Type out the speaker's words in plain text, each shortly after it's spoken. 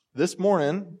This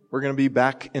morning, we're going to be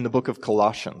back in the book of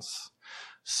Colossians.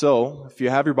 So, if you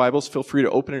have your Bibles, feel free to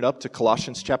open it up to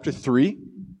Colossians chapter 3.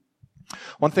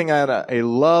 One thing I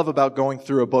love about going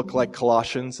through a book like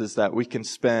Colossians is that we can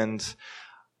spend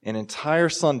an entire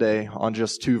Sunday on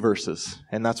just 2 verses.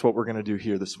 And that's what we're going to do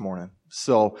here this morning.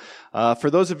 So, for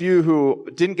those of you who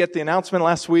didn't get the announcement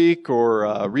last week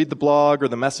or read the blog or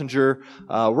the messenger,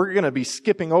 we're going to be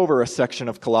skipping over a section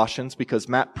of Colossians because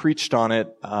Matt preached on it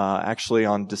actually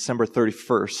on December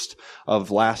 31st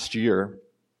of last year.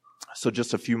 So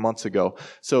just a few months ago.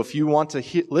 So if you want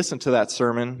to listen to that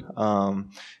sermon,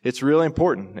 it's really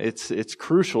important. It's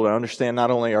crucial to understand not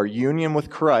only our union with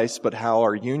Christ, but how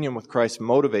our union with Christ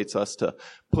motivates us to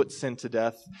put sin to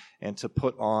death and to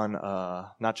put on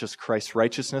not just Christ's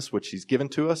righteousness, which He's given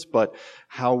to us, but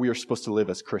how we are supposed to live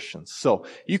as Christians. So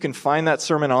you can find that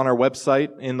sermon on our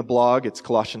website in the blog. It's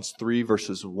Colossians 3,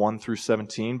 verses 1 through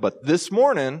 17. But this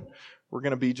morning, we're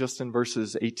going to be just in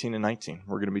verses 18 and 19.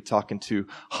 We're going to be talking to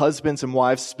husbands and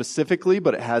wives specifically,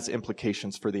 but it has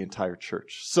implications for the entire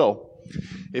church. So,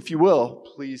 if you will,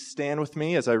 please stand with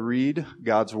me as I read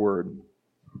God's Word.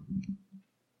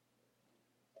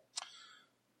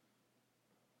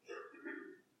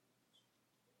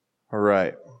 All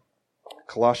right.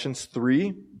 Colossians 3.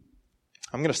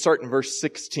 I'm going to start in verse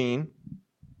 16.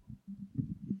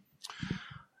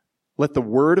 Let the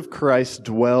word of Christ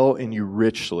dwell in you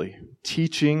richly,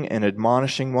 teaching and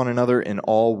admonishing one another in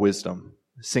all wisdom,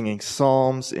 singing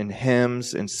psalms and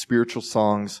hymns and spiritual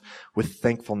songs with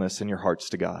thankfulness in your hearts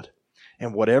to God.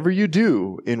 And whatever you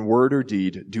do in word or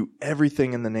deed, do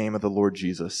everything in the name of the Lord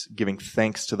Jesus, giving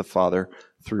thanks to the Father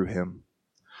through Him.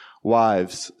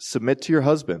 Wives, submit to your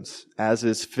husbands, as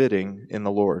is fitting in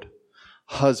the Lord.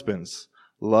 Husbands,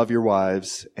 love your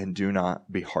wives and do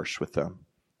not be harsh with them.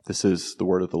 This is the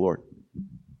word of the Lord.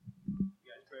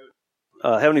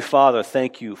 Heavenly Father,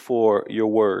 thank you for your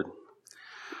word.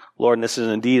 Lord, and this is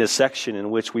indeed a section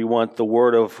in which we want the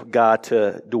word of God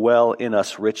to dwell in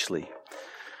us richly.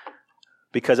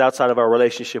 Because outside of our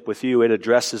relationship with you, it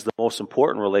addresses the most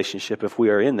important relationship if we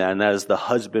are in that, and that is the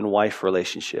husband-wife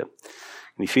relationship.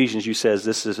 In Ephesians, you says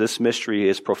this mystery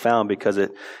is profound because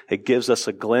it gives us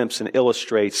a glimpse and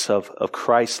illustrates of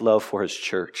Christ's love for His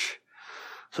church.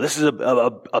 So this is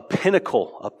a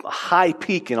pinnacle, a high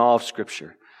peak in all of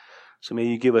Scripture. So may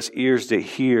you give us ears to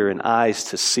hear and eyes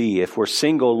to see. If we're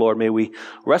single, Lord, may we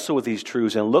wrestle with these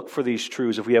truths and look for these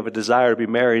truths if we have a desire to be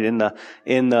married in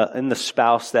the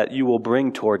spouse that you will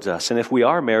bring towards us. And if we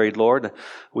are married, Lord,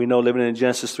 we know living in a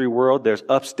Genesis 3 world, there's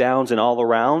ups, downs, and all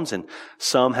arounds, and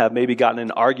some have maybe gotten in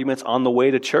arguments on the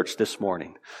way to church this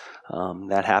morning.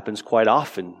 That happens quite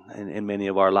often in many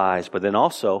of our lives. But then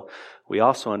we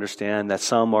also understand that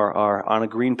some are on a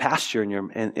green pasture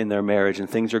in their marriage and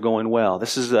things are going well.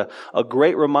 This is a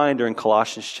great reminder in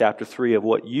Colossians chapter 3 of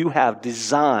what you have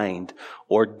designed,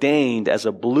 ordained as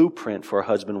a blueprint for a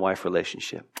husband-wife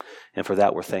relationship. And for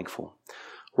that, we're thankful.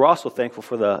 We're also thankful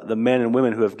for the men and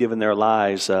women who have given their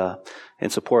lives in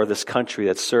support of this country,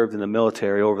 that's served in the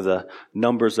military over the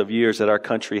numbers of years that our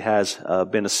country has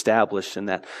been established, and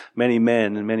that many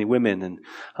men and many women and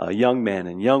young men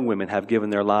and young women have given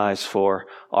their lives for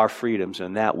our freedoms,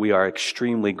 and that we are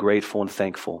extremely grateful and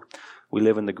thankful. We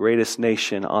live in the greatest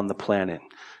nation on the planet,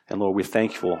 and Lord, we're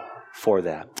thankful for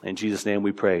that. In Jesus' name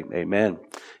we pray. Amen.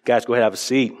 Guys, go ahead and have a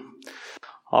seat.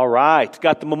 All right.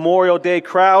 Got the Memorial Day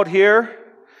crowd here.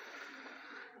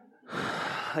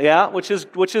 Yeah, which is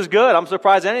good. I'm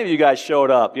surprised any of you guys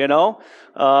showed up, you know.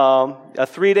 A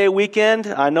 3-day weekend.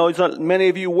 I know many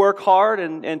of you work hard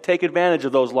and take advantage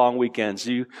of those long weekends.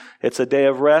 It's a day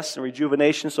of rest and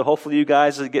rejuvenation, so hopefully you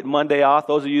guys get Monday off.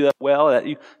 Those of you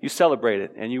that you celebrate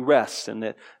it and you rest, and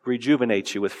it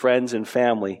rejuvenates you with friends and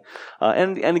family.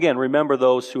 And again, remember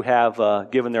those who have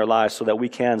given their lives so that we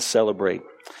can celebrate.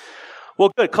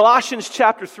 Well, good. Colossians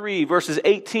chapter 3, verses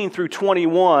 18 through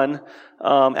 21.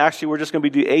 Actually, we're just going to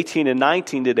be doing 18 and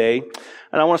 19 today.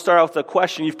 And I want to start out with a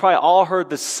question. You've probably all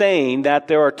heard the saying that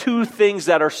there are 2 things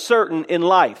that are certain in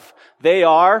life. They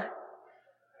are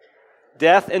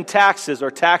death and taxes, or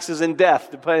taxes and death,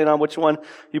 depending on which one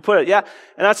you put it. Yeah.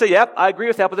 And I'd say, yep, I agree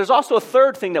with that. But there's also a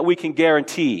third thing that we can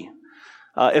guarantee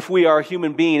if we are a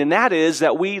human being, and that is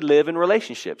that we live in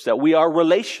relationships, that we are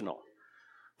relational.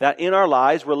 That in our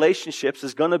lives, relationships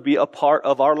is going to be a part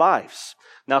of our lives.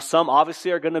 Now, some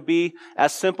obviously are going to be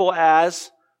as simple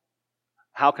as,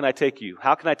 how can I take you?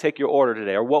 How can I take your order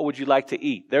today? Or what would you like to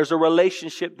eat? There's a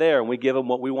relationship there, and we give them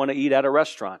what we want to eat at a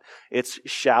restaurant. It's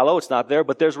shallow, it's not there,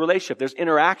 but there's relationship, there's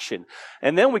interaction.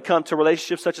 And then we come to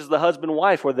relationships such as the husband and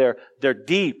wife, where they're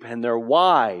deep and they're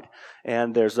wide,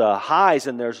 and there's highs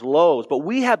and there's lows. But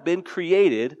we have been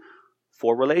created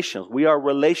for relations. We are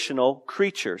relational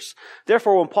creatures.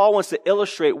 Therefore, when Paul wants to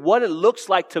illustrate what it looks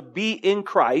like to be in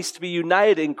Christ, to be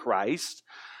united in Christ,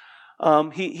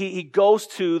 he goes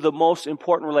to the most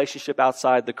important relationship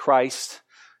outside the Christ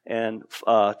and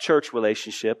church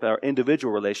relationship, or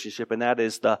individual relationship, and that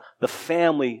is the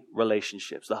family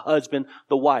relationships, the husband,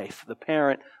 the wife, the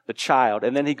parent, the child.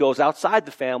 And then he goes outside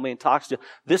the family and talks to,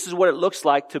 this is what it looks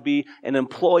like to be an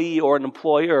employee or an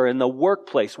employer in the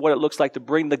workplace, what it looks like to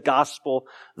bring the gospel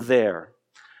there.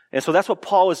 And so that's what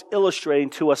Paul is illustrating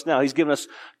to us now. He's given us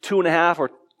 2.5 or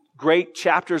great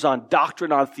chapters on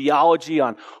doctrine, on theology,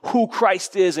 on who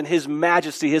Christ is and His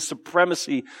majesty, His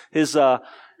supremacy, His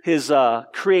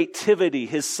creativity,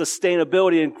 His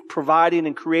sustainability in providing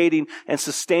and creating and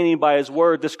sustaining by His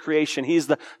word this creation. He's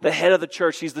the head of the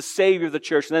church. He's the Savior of the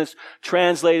church. And then it's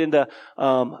translated into,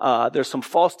 there's some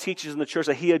false teachers in the church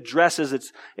that he addresses.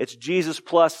 It's Jesus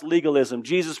plus legalism,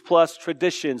 Jesus plus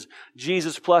traditions,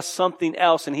 Jesus plus something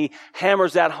else. And he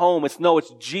hammers that home. It's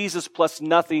Jesus plus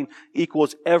nothing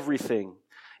equals everything.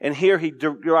 And here he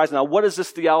derives, now what does this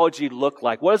theology look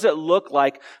like? What does it look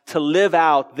like to live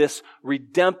out this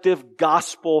redemptive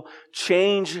gospel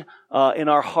change in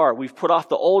our heart? We've put off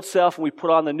the old self and we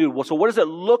put on the new. Well, so what does it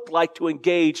look like to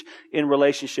engage in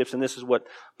relationships? And this is what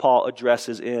Paul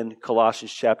addresses in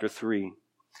Colossians chapter 3.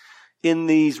 In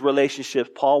these relationships,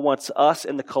 Paul wants us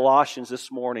in the Colossians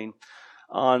this morning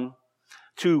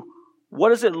to what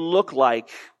does it look like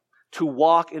to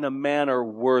walk in a manner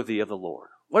worthy of the Lord?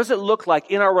 What does it look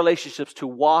like in our relationships to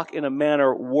walk in a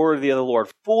manner worthy of the Lord,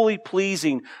 fully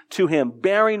pleasing to Him,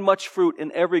 bearing much fruit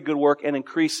in every good work and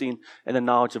increasing in the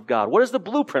knowledge of God? What is the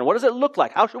blueprint? What does it look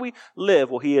like? How should we live?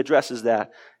 Well, he addresses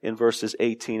that in verses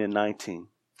 18 and 19.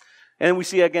 And we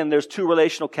see again, there's 2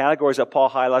 relational categories that Paul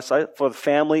highlights for the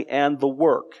family and the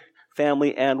work.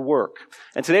 Family and work.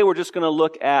 And today we're just going to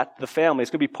look at the family. It's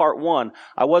going to be part 1.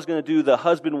 I was going to do the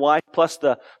husband-wife plus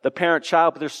the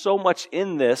parent-child, but there's so much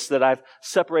in this that I've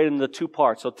separated into 2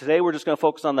 parts. So today we're just going to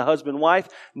focus on the husband-wife.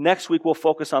 Next week we'll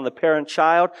focus on the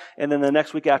parent-child. And then the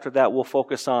next week after that we'll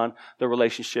focus on the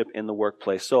relationship in the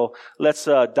workplace. So let's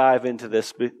dive into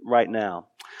this right now.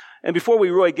 And before we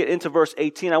really get into verse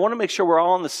 18, I want to make sure we're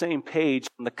all on the same page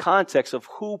in the context of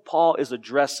who Paul is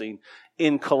addressing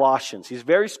in Colossians. He's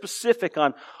very specific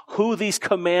on who these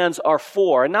commands are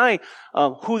for. And not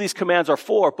who these commands are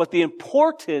for, but the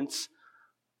importance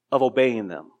of obeying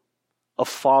them, of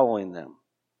following them,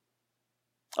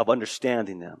 of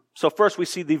understanding them. So first we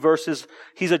see the verses,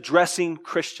 he's addressing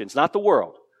Christians, not the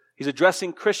world. He's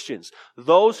addressing Christians,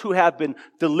 those who have been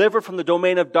delivered from the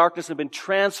domain of darkness and been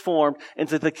transformed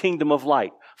into the kingdom of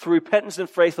light through repentance and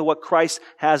faith of what Christ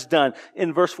has done.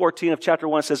 In verse 14 of chapter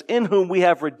 1 it says, in whom we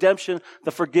have redemption,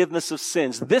 the forgiveness of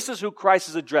sins. This is who Christ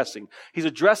is addressing. He's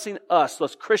addressing us,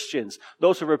 those Christians,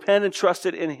 those who repent and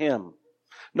trusted in Him.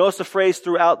 Notice the phrase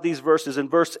throughout these verses in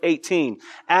verse 18,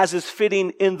 as is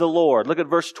fitting in the Lord. Look at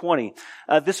verse 20.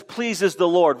 This pleases the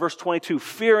Lord. Verse 22,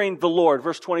 fearing the Lord.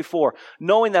 Verse 24,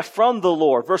 knowing that from the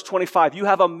Lord. Verse 25, you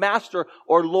have a master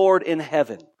or Lord in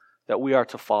heaven that we are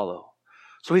to follow.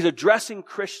 So he's addressing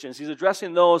Christians. He's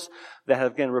addressing those that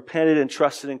have, again, repented and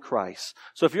trusted in Christ.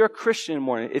 So if you're a Christian in the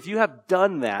morning, if you have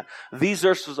done that, these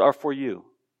verses are for you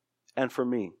and for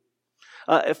me.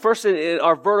 First, in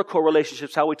our vertical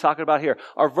relationships, how we talking about here,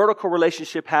 our vertical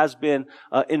relationship has been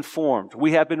informed.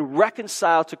 We have been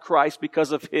reconciled to Christ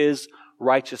because of His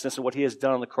righteousness and what He has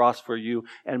done on the cross for you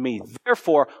and me.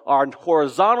 Therefore, our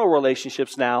horizontal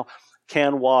relationships now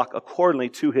can walk accordingly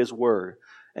to His word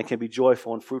and can be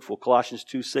joyful and fruitful. Colossians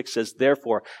 2:6 says,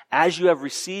 therefore, as you have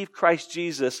received Christ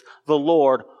Jesus, the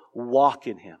Lord, walk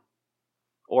in Him.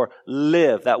 Or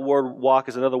live. That word walk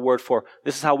is another word for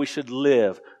this is how we should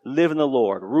live. Live in the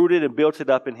Lord, rooted and built it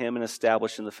up in Him and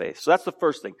established in the faith. So that's the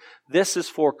first thing. This is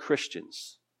for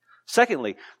Christians.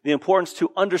 Secondly, the importance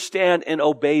to understand and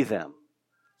obey them.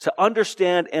 To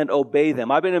understand and obey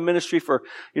them. I've been in ministry for,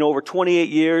 over 28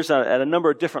 years at a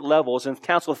number of different levels and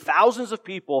counseled thousands of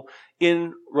people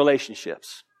in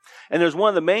relationships. And there's one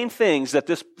of the main things that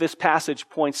this passage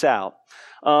points out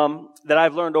that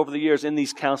I've learned over the years in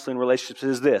these counseling relationships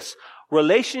is this.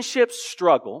 Relationships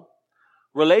struggle.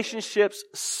 Relationships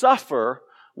suffer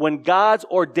when God's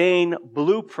ordained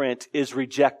blueprint is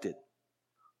rejected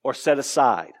or set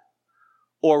aside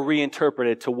or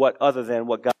reinterpreted to what other than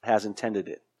what God has intended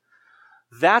it.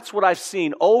 That's what I've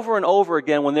seen over and over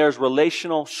again when there's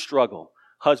relational struggle.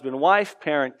 Husband, wife,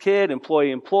 parent, kid,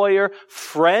 employee, employer,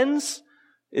 friends,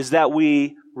 is that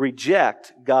we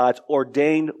reject God's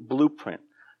ordained blueprint,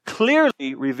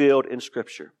 clearly revealed in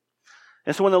Scripture.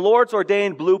 And so when the Lord's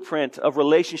ordained blueprint of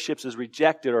relationships is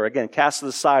rejected or, again, cast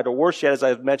aside, or worse yet, as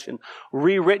I've mentioned,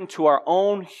 rewritten to our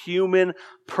own human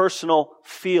personal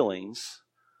feelings,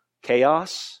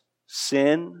 chaos,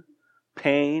 sin,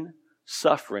 pain,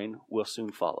 suffering will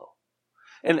soon follow.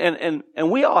 And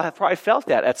we all have probably felt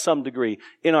that at some degree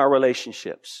in our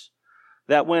relationships.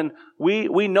 That when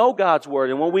we know God's Word,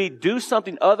 and when we do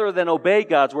something other than obey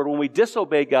God's Word, when we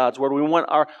disobey God's Word, we want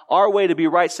our way to be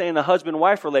right, say in the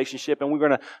husband-wife relationship, and we're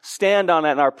going to stand on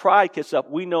that and our pride gets up,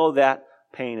 we know that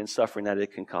pain and suffering that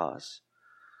it can cause.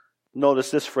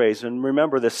 Notice this phrase, and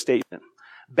remember this statement.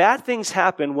 Bad things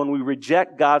happen when we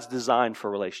reject God's design for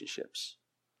relationships.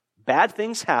 Bad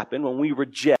things happen when we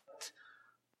reject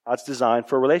God's design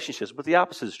for relationships, but the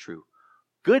opposite is true.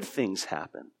 Good things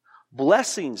happen.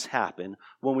 Blessings happen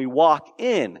when we walk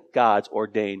in God's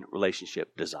ordained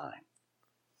relationship design.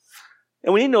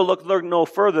 And we need to look no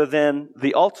further than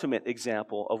the ultimate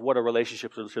example of what a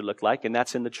relationship should look like, and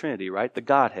that's in the Trinity, right? The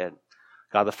Godhead.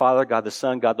 God the Father, God the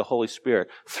Son, God the Holy Spirit.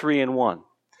 3 in 1.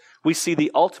 We see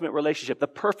the ultimate relationship, the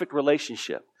perfect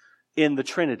relationship in the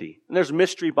Trinity. And there's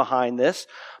mystery behind this,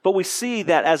 but we see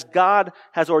that as God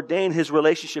has ordained His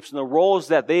relationships and the roles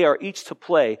that they are each to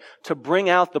play to bring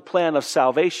out the plan of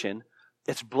salvation,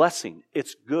 it's blessing,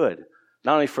 it's good,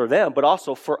 not only for them, but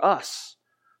also for us.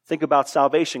 Think about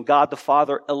salvation. God the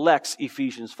Father elects,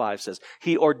 Ephesians 5 says.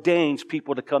 He ordains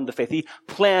people to come to faith. He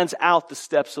plans out the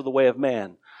steps of the way of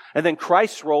man. And then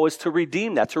Christ's role is to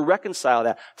redeem that, to reconcile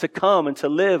that, to come and to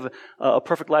live a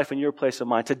perfect life in your place of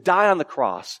mind, to die on the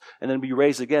cross and then be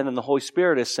raised again. And the Holy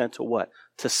Spirit is sent to what?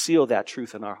 To seal that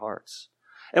truth in our hearts.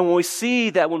 And when we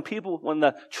see that when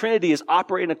the Trinity is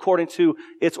operating according to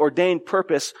its ordained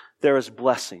purpose, there is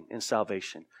blessing in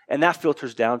salvation. And that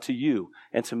filters down to you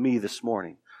and to me this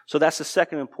morning. So that's the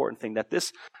second important thing, that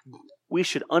we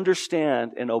should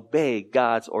understand and obey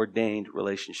God's ordained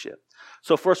relationship.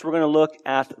 So first we're going to look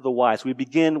at the wives. We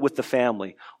begin with the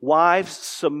family. Wives,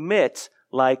 submit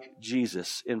like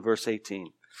Jesus in verse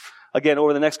 18. Again,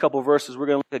 over the next couple of verses, we're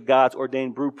going to look at God's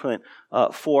ordained blueprint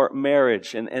for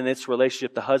marriage and its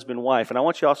relationship to husband-wife. And I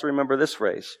want you also to remember this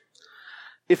phrase.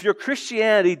 If your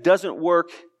Christianity doesn't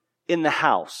work in the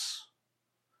house,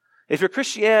 if your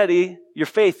Christianity, your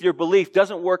faith, your belief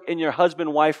doesn't work in your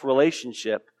husband-wife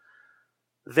relationship,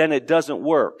 then it doesn't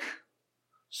work.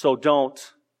 So don't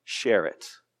share it.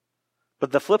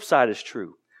 But the flip side is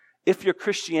true. If your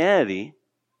Christianity,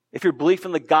 if your belief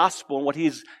in the gospel and what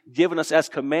He's given us as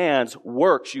commands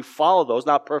works, you follow those,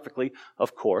 not perfectly,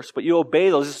 of course, but you obey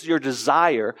those, this is your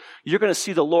desire, you're going to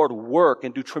see the Lord work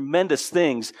and do tremendous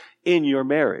things in your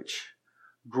marriage.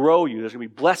 Grow you. There's going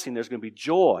to be blessing. There's going to be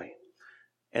joy.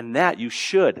 And that you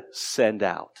should send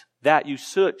out. That you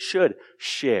should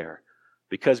share.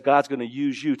 Because God's going to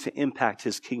use you to impact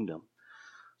His kingdom.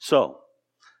 So,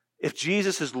 if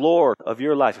Jesus is Lord of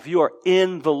your life, if you are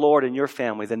in the Lord in your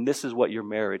family, then this is what your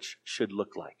marriage should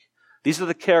look like. These are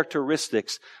the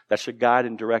characteristics that should guide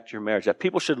and direct your marriage. That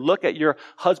people should look at your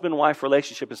husband-wife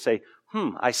relationship and say,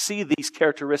 I see these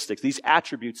characteristics, these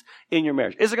attributes in your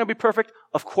marriage. Is it going to be perfect?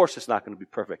 Of course it's not going to be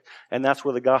perfect. And that's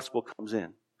where the gospel comes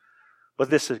in. But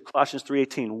this is Colossians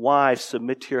 3:18, wives,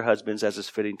 submit to your husbands as is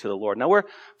fitting to the Lord. Now we're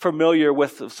familiar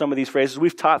with some of these phrases.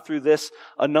 We've taught through this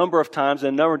a number of times in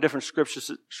a number of different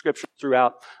scriptures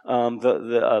throughout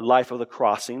the life of the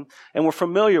crossing. And we're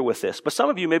familiar with this. But some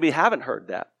of you maybe haven't heard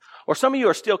that. Or some of you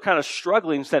are still kind of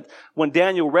struggling that when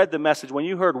Daniel read the message, when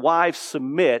you heard wives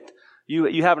submit,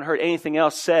 you haven't heard anything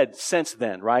else said since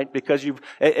then, right? Because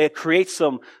it creates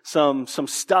some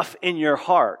stuff in your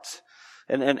heart.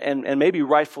 And maybe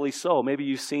rightfully so. Maybe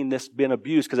you've seen this been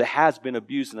abused because it has been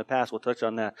abused in the past. We'll touch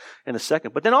on that in a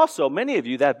second. But then also, many of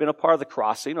you that have been a part of the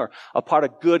crossing or a part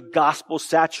of good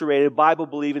gospel-saturated,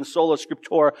 Bible-believing, sola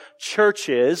scriptura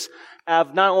churches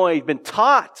have not only been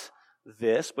taught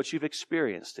this, but you've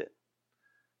experienced it.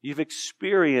 You've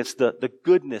experienced the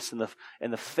goodness and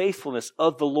the faithfulness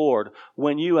of the Lord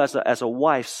when you as a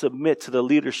wife submit to the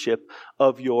leadership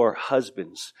of your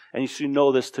husbands. And you should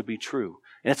know this to be true.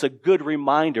 And it's a good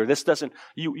reminder.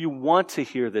 You want to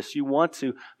hear this. You want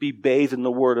to be bathed in the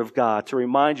Word of God to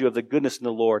remind you of the goodness in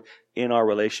the Lord in our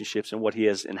relationships and what He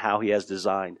has and how He has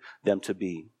designed them to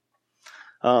be.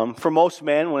 For most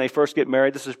men, when they first get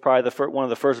married, this is probably one of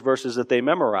the first verses that they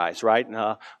memorize, right?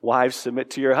 Wives,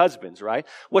 submit to your husbands, right?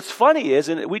 What's funny is,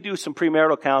 and we do some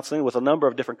premarital counseling with a number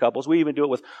of different couples. We even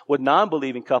do it with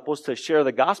non-believing couples to share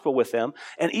the gospel with them.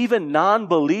 And even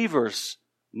non-believers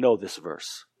know this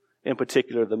verse. in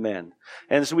particular the men.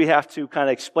 And so we have to kind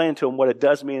of explain to them what it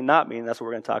does mean and not mean. That's what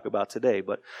we're going to talk about today.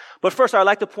 But first, I'd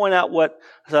like to point out what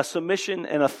submission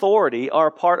and authority are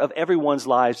a part of everyone's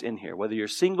lives in here, whether you're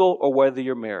single or whether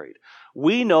you're married.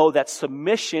 We know that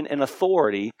submission and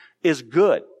authority is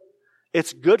good.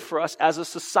 It's good for us as a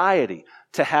society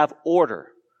to have order,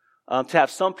 to have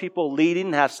some people leading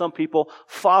and have some people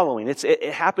following.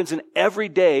 It happens in every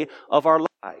day of our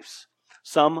lives.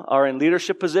 Some are in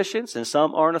leadership positions and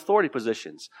some are in authority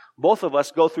positions. Both of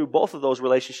us go through both of those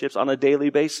relationships on a daily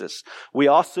basis. We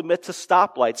all submit to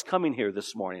stoplights coming here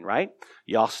this morning, right?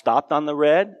 Y'all stopped on the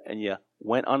red and you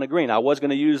went on the green. I was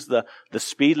going to use the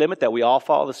speed limit, that we all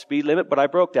follow the speed limit, but I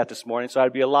broke that this morning, so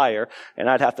I'd be a liar and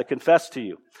I'd have to confess to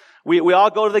you. We all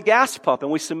go to the gas pump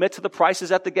and we submit to the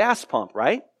prices at the gas pump,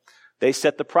 right? They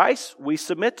set the price, we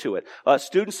submit to it.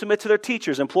 Students submit to their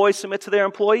teachers, employees submit to their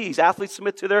employees, athletes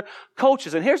submit to their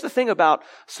coaches. And here's the thing about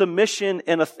submission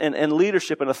and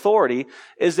leadership and authority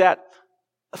is that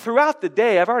throughout the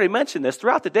day, I've already mentioned this,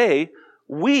 throughout the day,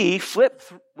 we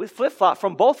flip-flop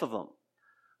from both of them.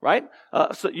 Right?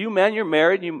 So you men, you're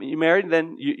married, and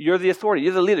then you're the authority,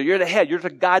 you're the leader, you're the head, you're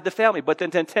to guide the family. But then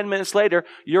 10 minutes later,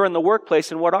 you're in the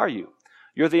workplace, and what are you?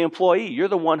 You're the employee. You're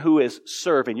the one who is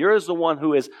serving. You're the one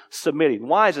who is submitting.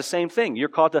 Wives, the same thing. You're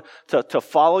called to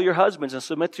follow your husbands and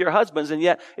submit to your husbands. And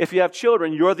yet, if you have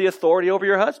children, you're the authority over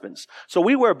your husbands. So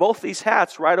we wear both these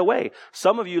hats right away.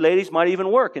 Some of you ladies might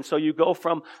even work. And so you go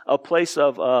from a place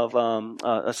of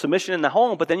a submission in the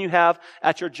home, but then you have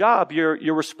at your job,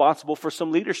 you're responsible for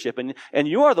some leadership. And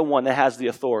you are the one that has the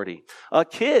authority.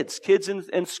 Kids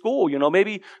in school,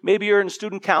 maybe you're in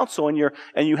student council and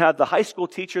you have the high school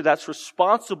teacher that's responsible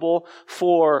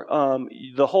for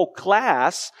the whole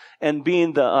class and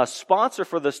being the sponsor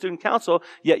for the student council,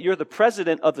 yet you're the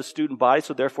president of the student body,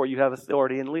 so therefore you have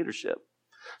authority and leadership.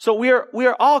 So we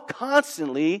are all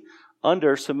constantly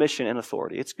under submission and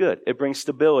authority. It's good. It brings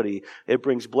stability. It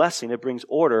brings blessing. It brings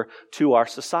order to our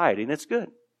society, and it's good.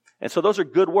 And so those are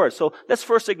good words. So let's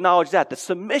first acknowledge that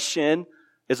submission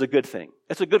is a good thing.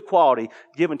 It's a good quality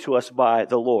given to us by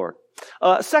the Lord.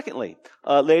 Secondly,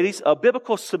 ladies,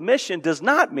 biblical submission does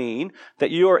not mean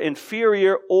that you are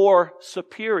inferior or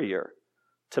superior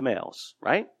to males,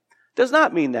 right? Does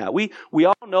not mean that. We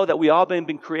all know that we all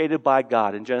been created by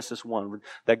God in Genesis 1,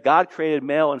 that God created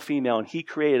male and female, and He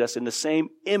created us in the same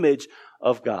image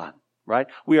of God, right?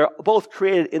 We are both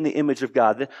created in the image of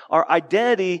God. Our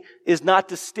identity is not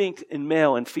distinct in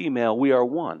male and female. We are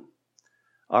one.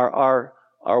 Our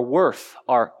worth,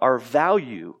 our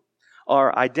value,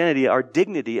 our identity, our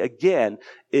dignity, again,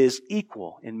 is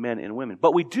equal in men and women.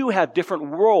 But we do have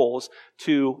different roles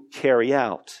to carry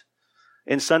out.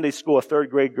 In Sunday school, a third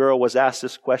grade girl was asked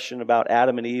this question about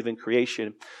Adam and Eve and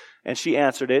creation. And she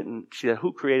answered it, and she said,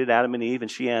 who created Adam and Eve?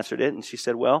 And she answered it, and she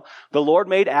said, well, the Lord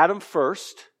made Adam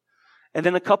first. And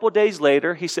then a couple of days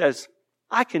later, He says,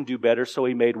 I can do better, so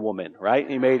He made woman, right?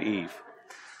 He made Eve.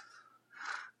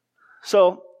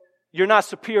 So, you're not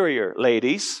superior,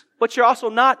 ladies, but you're also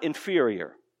not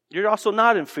inferior. You're also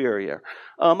not inferior.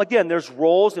 Again, there's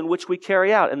roles in which we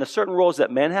carry out, and the certain roles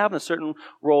that men have and the certain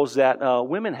roles that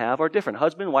women have are different.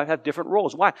 Husband and wife have different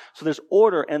roles. Why? So there's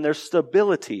order and there's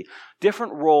stability.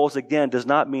 Different roles, again, does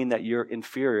not mean that you're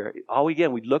inferior.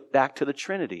 We look back to the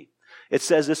Trinity. It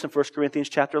says this in 1 Corinthians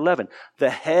chapter 11. The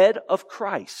head of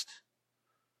Christ,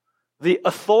 the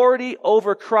authority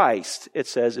over Christ, it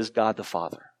says, is God the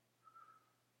Father.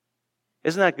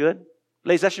 Isn't that good?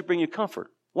 Ladies, that should bring you comfort.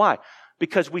 Why?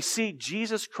 Because we see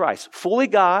Jesus Christ, fully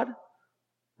God,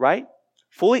 right?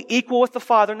 Fully equal with the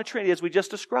Father in the Trinity, as we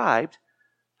just described,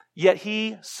 yet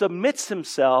He submits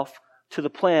Himself to the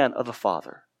plan of the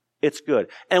Father. It's good.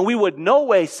 And we would no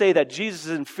way say that Jesus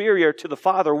is inferior to the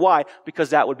Father. Why?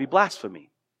 Because that would be blasphemy.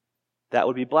 That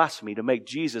would be blasphemy to make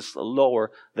Jesus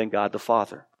lower than God the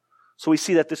Father. So we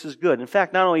see that this is good. In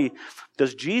fact, not only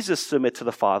does Jesus submit to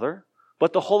the Father,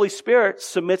 but the Holy Spirit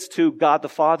submits to God the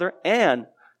Father and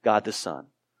God the Son.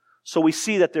 So we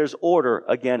see that there's order,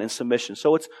 again, in submission.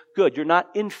 So it's good. You're not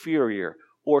inferior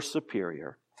or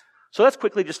superior. So let's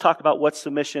quickly just talk about what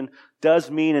submission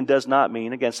does mean and does not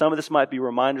mean. Again, some of this might be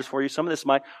reminders for you. Some of this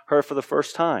might heard for the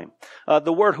first time.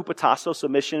 The word hupotasso,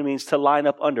 submission, means to line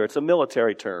up under. It's a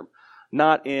military term.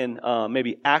 Not in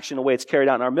maybe action, the way it's carried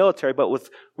out in our military, but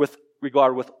with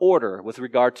regard with order, with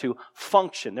regard to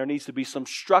function. There needs to be some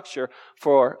structure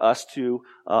for us to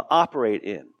operate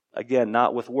in. Again,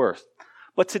 not with worth.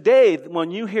 But today, when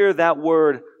you hear that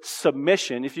word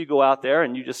submission, if you go out there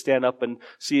and you just stand up and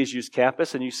CSU's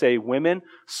campus and you say, women,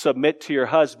 submit to your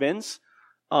husbands,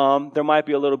 there might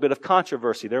be a little bit of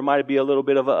controversy. There might be a little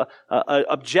bit of a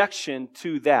objection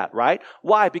to that, right?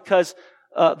 Why? Because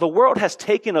the world has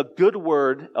taken a good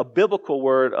word, a biblical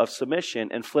word of submission,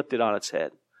 and flipped it on its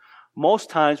head. Most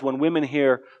times when women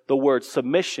hear the word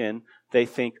submission, they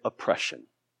think oppression,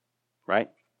 right?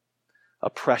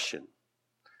 Oppression.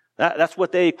 That's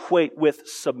what they equate with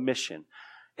submission.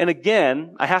 And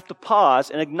again, I have to pause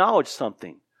and acknowledge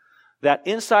something. That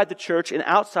inside the church and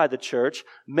outside the church,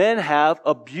 men have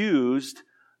abused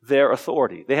their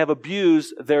authority. They have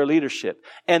abused their leadership.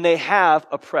 And they have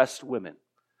oppressed women.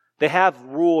 They have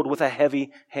ruled with a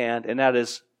heavy hand, and that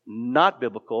is not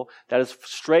biblical. That is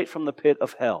straight from the pit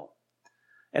of hell.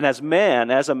 And as a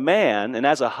man, and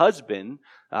as a husband,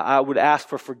 I would ask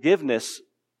for forgiveness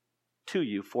to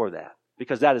you for that.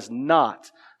 Because that is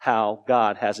not how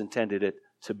God has intended it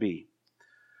to be.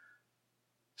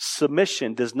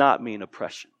 Submission does not mean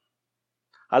oppression.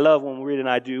 I love when Rita and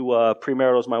I do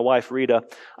premaritals, my wife Rita,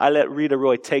 I let Rita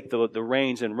really take the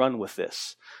reins and run with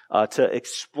this to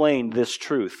explain this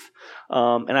truth.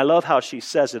 And I love how she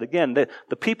says it. Again,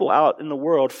 the people out in the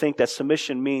world think that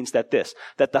submission means that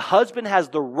the husband has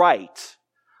the right,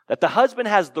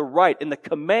 in the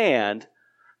command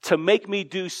to make me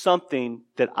do something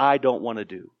that I don't want to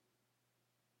do.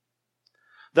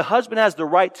 The husband has the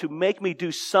right to make me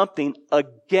do something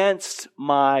against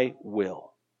my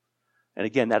will. And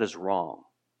again, that is wrong.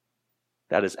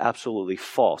 That is absolutely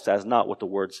false. That is not what the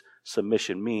word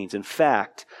submission means. In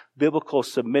fact, biblical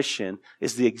submission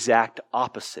is the exact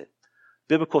opposite.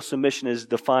 Biblical submission is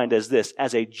defined as this,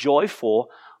 as a joyful,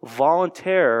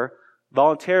 voluntarily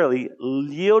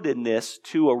yieldedness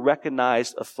to a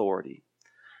recognized authority.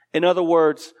 In other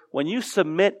words, when you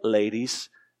submit, ladies,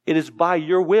 it is by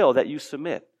your will that you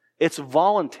submit. It's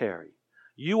voluntary.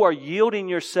 You are yielding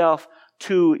yourself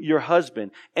to your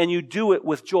husband, and you do it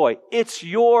with joy. It's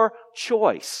your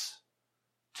choice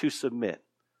to submit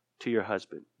to your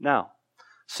husband. Now,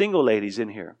 single ladies in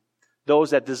here, those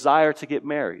that desire to get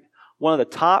married, one of the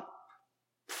top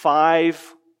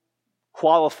 5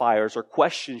 qualifiers or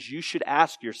questions you should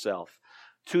ask yourself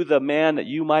to the man that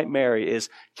you might marry is,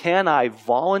 can I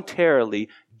voluntarily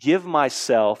give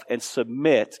myself and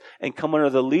submit and come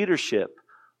under the leadership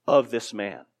of this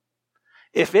man?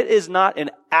 If it is not an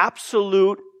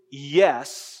absolute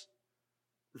yes,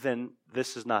 then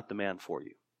this is not the man for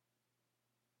you.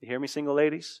 You hear me, single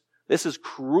ladies? This is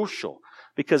crucial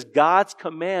because God's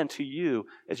command to you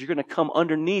is you're going to come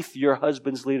underneath your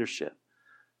husband's leadership.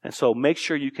 And so make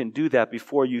sure you can do that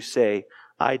before you say,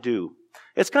 I do.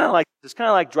 It's kind of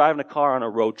like driving a car on a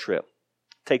road trip.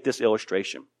 Take this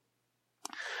illustration.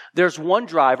 There's one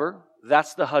driver,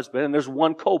 that's the husband, and there's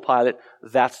one co-pilot,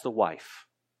 that's the wife.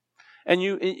 And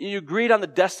you agreed on the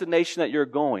destination that you're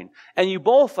going. And you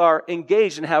both are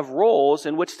engaged and have roles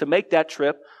in which to make that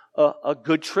trip a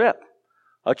good trip.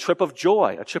 A trip of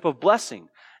joy, a trip of blessing.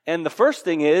 And the first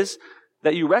thing is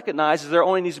that you recognize is there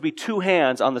only needs to be 2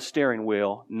 hands on the steering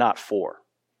wheel, not 4.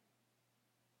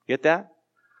 Get that?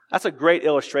 That's a great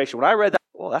illustration. When I read that,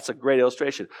 well, that's a great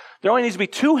illustration. There only needs to be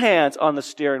 2 hands on the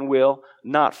steering wheel,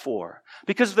 not 4.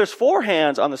 Because if there's 4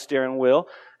 hands on the steering wheel,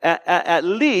 at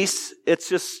least it's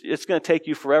going to take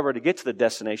you forever to get to the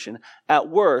destination. At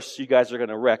worst, you guys are going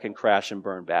to wreck and crash and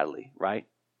burn badly, right?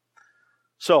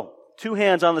 So, 2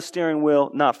 hands on the steering wheel,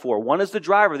 not 4. One is the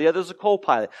driver, the other is the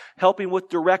co-pilot, helping with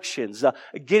directions,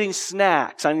 getting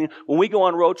snacks. I mean, when we go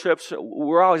on road trips,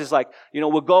 we're always just like,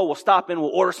 we'll stop in,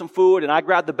 we'll order some food, and I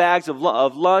grab the bags of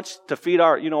lunch to feed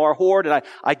our horde, and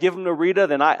I give them to Rita,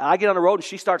 then I get on the road, and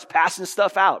she starts passing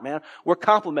stuff out, man. We're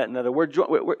complimenting each other.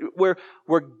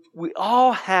 We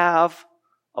all have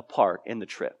a part in the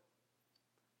trip.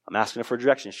 I'm asking her for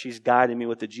directions. She's guiding me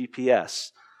with the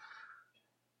GPS.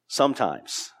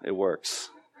 Sometimes it works.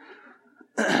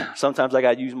 Sometimes I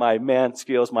got to use my man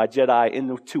skills, my Jedi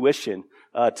intuition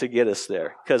to get us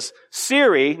there. Because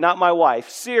Siri, not my wife,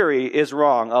 Siri is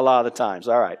wrong a lot of the times.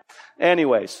 All right.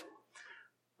 Anyways.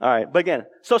 All right. But again,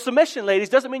 so submission, ladies,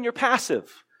 doesn't mean you're passive.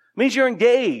 It means you're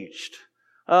engaged.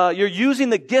 You're using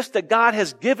the gifts that God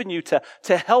has given you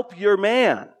to help your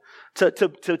man,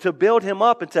 to build him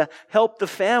up and to help the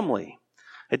family.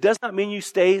 It does not mean you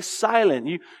stay silent.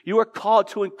 You are called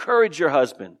to encourage your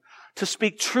husband, to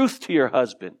speak truth to your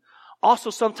husband. Also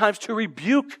sometimes to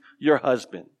rebuke your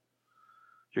husband.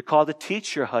 You're called to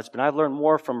teach your husband. I've learned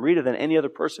more from Rita than any other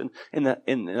person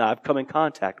I've come in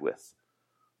contact with.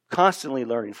 Constantly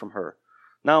learning from her.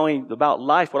 Not only about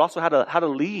life, but also how to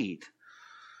lead.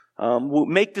 We'll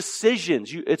make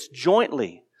decisions. It's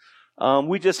jointly.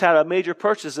 We just had a major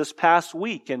purchase this past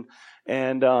week, and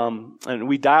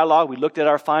we dialogued. We looked at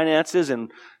our finances,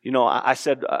 and I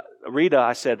said,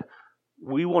 Rita,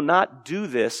 we will not do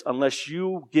this unless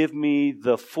you give me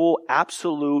the full,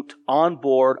 absolute, on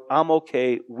board, I'm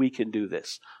okay, we can do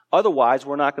this. Otherwise,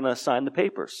 we're not going to sign the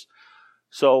papers.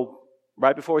 So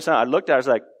right before we signed, I looked at her, I was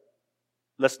like,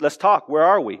 let's talk. Where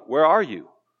are we? Where are you?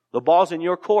 The ball's in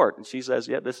your court. And she says,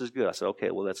 yeah, this is good. I said, okay,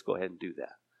 well, let's go ahead and do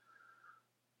that.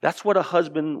 That's what a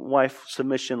husband-wife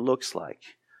submission looks like.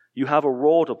 You have a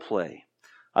role to play.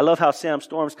 I love how Sam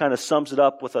Storms kind of sums it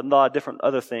up with a lot of different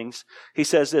other things. He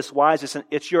says this, wives,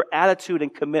 it's your attitude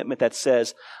and commitment that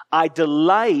says, I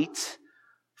delight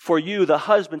for you, the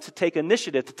husband, to take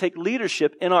initiative, to take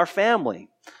leadership in our family.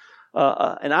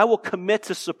 And I will commit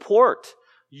to support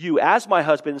you as my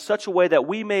husband in such a way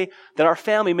that that our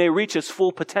family may reach its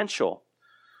full potential.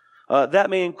 That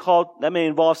may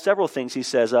involve several things, he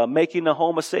says. Making the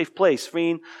home a safe place,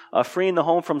 freeing the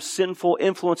home from sinful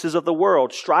influences of the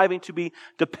world, striving to be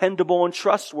dependable and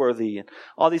trustworthy. And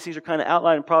all these things are kind of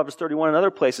outlined in Proverbs 31 and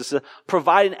other places.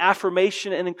 Providing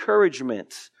affirmation and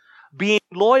encouragement. Being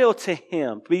loyal to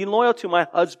him, being loyal to my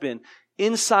husband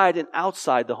inside and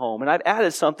outside the home. And I've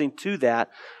added something to that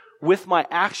with my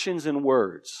actions and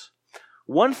words.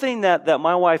 One thing that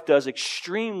my wife does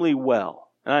extremely well,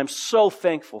 and I'm so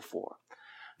thankful for,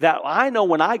 that I know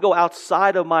when I go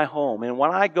outside of my home and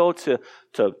when I go to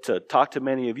talk to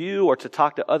many of you or to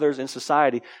talk to others in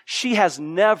society, she has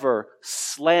never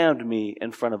slammed me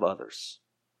in front of others.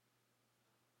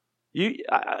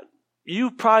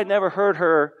 You've probably never heard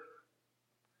her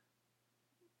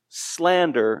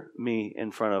slander me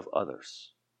in front of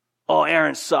others. Oh,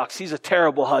 Aaron sucks. He's a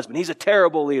terrible husband. He's a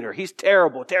terrible leader. He's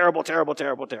terrible, terrible, terrible,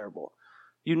 terrible, terrible.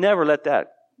 You never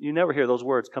hear those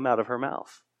words come out of her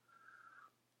mouth.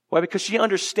 Why? Because she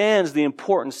understands the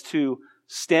importance to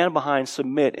stand behind,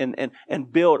 submit,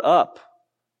 and build up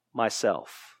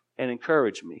myself and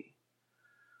encourage me.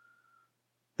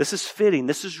 This is fitting.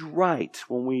 This is right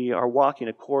when we are walking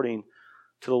according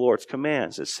to the Lord's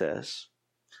commands, it says.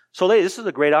 So, ladies, this is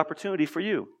a great opportunity for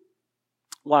you.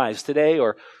 Wives, today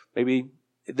or maybe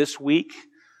this week,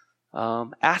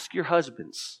 ask your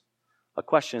husbands a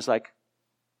question. It's like,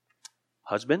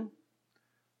 husband,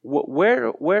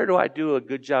 where do I do a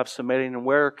good job submitting and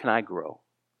where can I grow?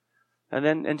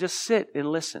 And just sit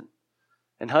and listen.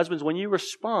 And husbands, when you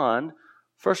respond,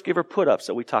 first give her put-ups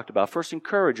that we talked about. First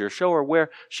encourage her. Show her where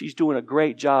she's doing a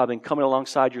great job and coming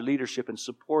alongside your leadership and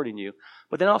supporting you.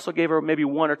 But then also give her maybe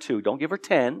 1 or 2. Don't give her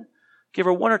 10. Give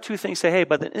her 1 or 2 things. Say, hey,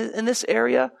 but in this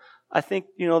area, I think,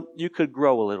 you could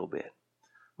grow a little bit.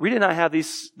 Rita and I have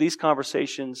these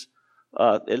conversations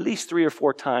at least 3 or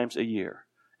 4 times a year.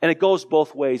 And it goes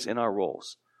both ways in our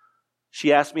roles.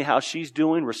 She asks me how she's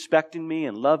doing, respecting me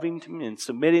and loving me and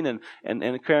submitting and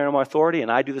carrying on my authority,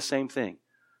 and I do the same thing.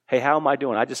 Hey, how am I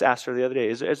doing? I just asked her the other day,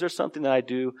 is there something that I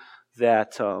do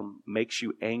that makes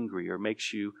you angry or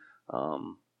makes you,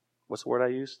 what's the word I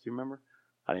used? Do you remember?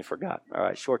 I didn't forgot. All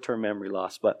right, short-term memory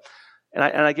loss. And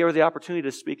I gave her the opportunity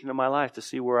to speak into my life to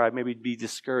see where I maybe be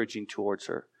discouraging towards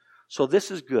her. So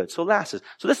this is good. So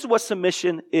this is what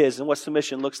submission is and what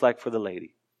submission looks like for the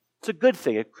lady. It's a good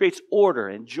thing. It creates order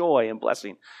and joy and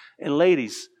blessing. And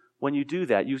ladies, when you do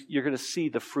that, you're going to see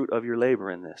the fruit of your labor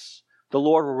in this. The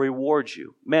Lord will reward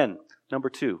you. Men, number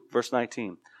 2, verse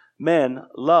 19. Men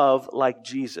love like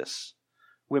Jesus.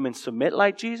 Women submit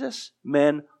like Jesus.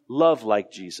 Men love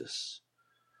like Jesus.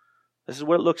 This is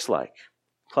what it looks like.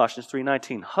 Colossians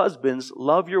 3:19. Husbands,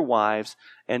 love your wives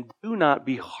and do not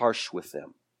be harsh with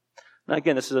them. Now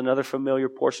again, this is another familiar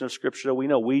portion of Scripture that we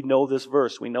know. We know this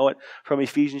verse. We know it from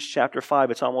Ephesians chapter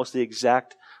 5. It's almost the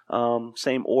exact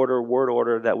same word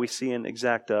order that we see in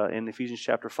Ephesians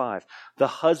chapter 5. The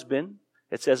husband,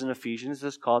 it says in Ephesians,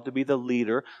 is called to be the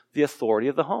leader, the authority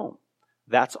of the home.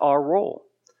 That's our role.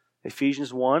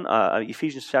 Ephesians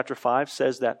chapter 5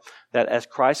 says that as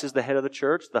Christ is the head of the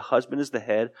church, the husband is the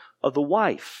head of the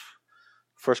wife.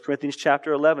 1 Corinthians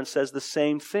chapter 11 says the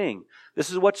same thing. This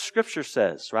is what Scripture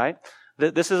says, right?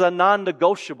 This is a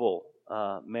non-negotiable,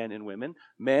 men and women.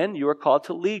 Men, you are called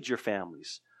to lead your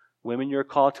families. Women, you're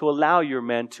called to allow your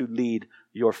men to lead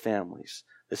your families.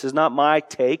 This is not my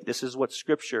take. This is what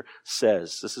Scripture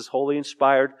says. This is holy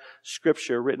inspired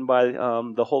Scripture written by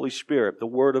the Holy Spirit, the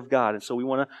Word of God. And so we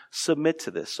want to submit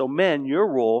to this. So men, your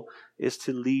role is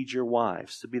to lead your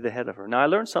wives, to be the head of her. Now I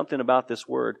learned something about this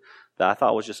word that I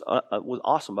thought was just was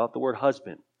awesome about the word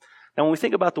husband. Now when we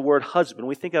think about the word husband,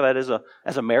 we think of it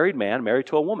as a married man married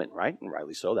to a woman, right? And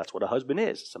rightly so. That's what a husband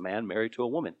is. It's a man married to a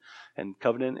woman and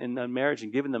covenant in marriage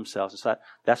and giving themselves. And so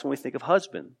that's when we think of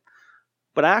husband.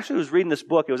 But I actually was reading this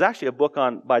book. It was actually a book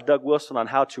by Doug Wilson on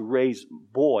how to raise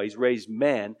boys, raise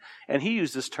men. And he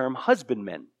used this term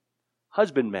husbandmen.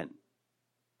 Husbandmen.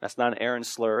 That's not an Aaron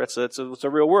slur. It's a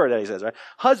real word that he says, right?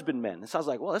 Husbandmen. It sounds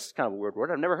like, well, this is kind of a weird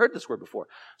word. I've never heard this word before.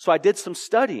 So I did some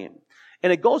studying.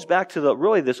 And it goes back to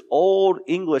really this old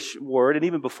English word. And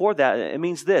even before that, it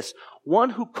means this: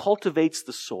 one who cultivates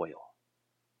the soil.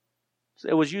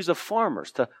 It was used of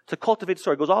farmers to cultivate the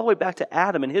soil. It goes all the way back to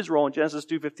Adam and his role in Genesis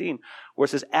 2:15, where it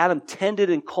says Adam tended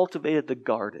and cultivated the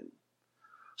garden.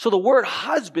 So the word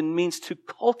husband means to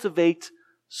cultivate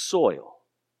soil.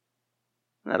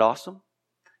 Isn't that awesome?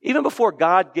 Even before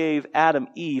God gave Adam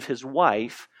Eve, his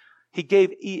wife, he gave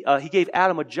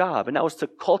Adam a job, and that was to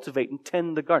cultivate and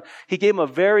tend the garden. He gave him a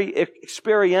very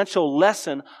experiential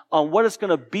lesson on what it's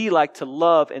going to be like to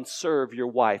love and serve your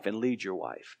wife and lead your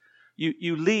wife.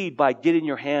 You lead by getting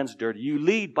your hands dirty. You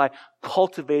lead by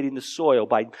cultivating the soil,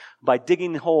 by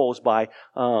digging holes, by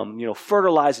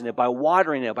fertilizing it, by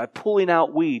watering it, by pulling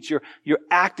out weeds. You're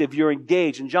active, you're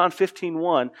engaged. In John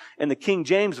 15:1, in the King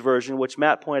James Version, which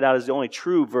Matt pointed out is the only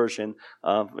true version,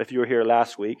 if you were here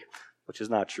last week, which is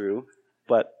not true,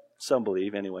 but some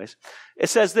believe anyways. It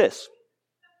says this.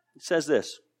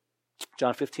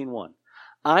 John 15:1.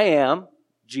 I am,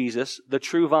 Jesus, the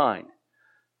true vine.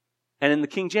 And in the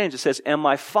King James it says, and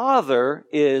my Father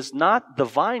is not the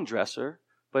vine dresser,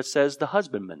 but it says the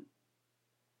husbandman.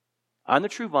 I'm the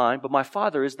true vine, but my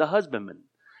Father is the husbandman.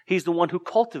 He's the one who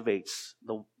cultivates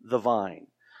the vine.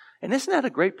 And isn't that a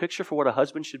great picture for what a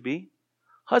husband should be?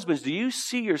 Husbands, do you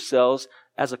see yourselves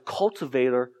as a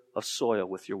cultivator of soil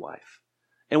with your wife?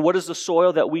 And what is the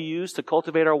soil that we use to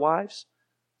cultivate our wives?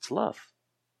 It's love.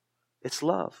 It's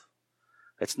love.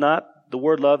 It's not, the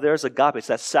word love there is agape. It's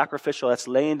that sacrificial, that's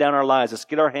laying down our lives. Let's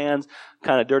get our hands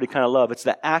kind of dirty kind of love. It's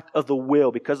the act of the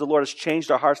will. Because the Lord has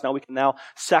changed our hearts, now we can now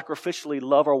sacrificially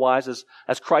love our wives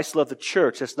as Christ loved the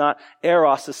church. It's not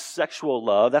eros, this sexual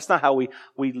love. That's not how we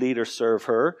lead or serve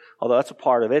her, although that's a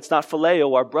part of it. It's not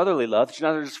phileo, our brotherly love. She's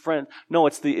not just friend. No,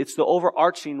 it's the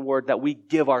overarching word that we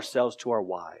give ourselves to our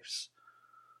wives.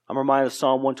 I'm reminded of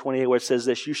Psalm 128 where it says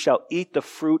this, you shall eat the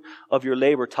fruit of your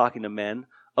labor, talking to men.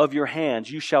 Of your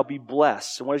hands, you shall be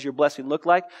blessed. And what does your blessing look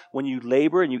like? When you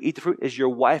labor and you eat the fruit, is your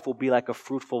wife will be like a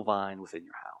fruitful vine within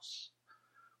your house.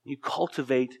 When you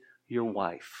cultivate your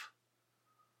wife,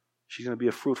 she's going to be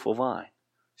a fruitful vine.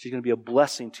 She's going to be a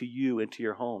blessing to you and to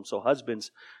your home. So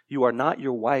husbands, you are not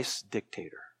your wife's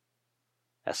dictator,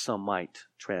 as some might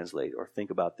translate or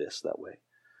think about this that way.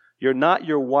 You're not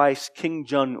your wife's Kim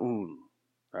Jong-un,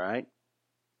 all right?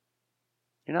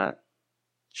 You're not.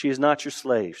 She is not your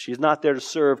slave. She is not there to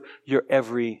serve your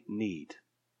every need.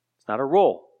 It's not her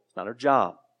role. It's not her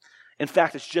job. In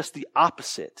fact, it's just the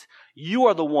opposite. You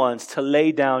are the ones to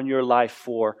lay down your life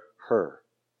for her.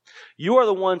 You are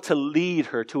the one to lead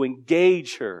her, to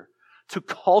engage her, to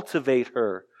cultivate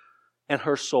her and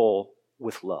her soul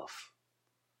with love.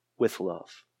 With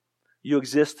love. You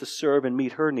exist to serve and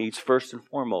meet her needs first and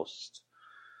foremost.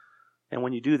 And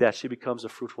when you do that, she becomes a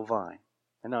fruitful vine.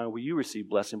 And not only will you receive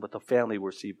blessing, but the family will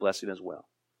receive blessing as well.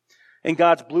 In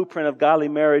God's blueprint of godly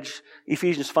marriage,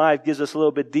 Ephesians 5 gives us a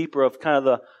little bit deeper of kind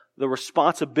of the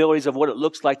responsibilities of what it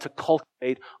looks like to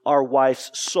cultivate our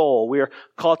wife's soul. We are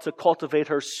called to cultivate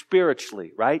her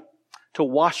spiritually, right? To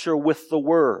wash her with the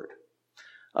word.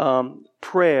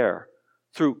 Prayer,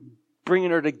 through bringing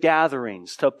her to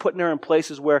gatherings, to putting her in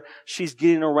places where she's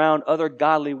getting around other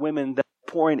godly women that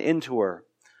are pouring into her.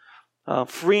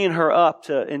 Freeing her up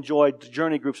to enjoy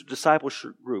journey groups,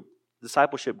 discipleship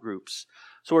groups.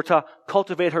 So we're to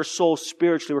cultivate her soul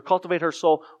spiritually. We're to cultivate her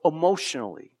soul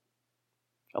emotionally.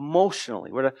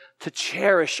 We're to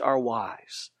cherish our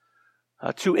wives.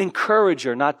 To encourage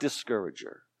her, not discourage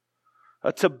her.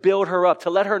 To build her up. To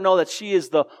let her know that she is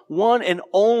the one and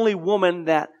only woman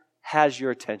that has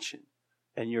your attention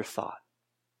and your thought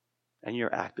and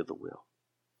your act of the will.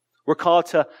 We're called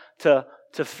to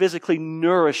physically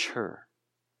nourish her,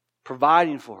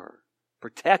 providing for her,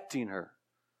 protecting her,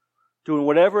 doing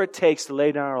whatever it takes to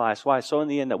lay down our lives. Why? So in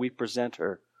the end that we present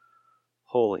her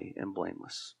holy and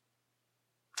blameless.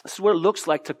 This is what it looks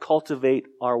like to cultivate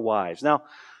our wives. Now,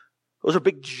 those are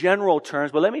big general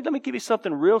terms, but let me give you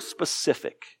something real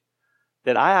specific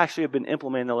that I actually have been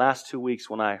implementing the last 2 weeks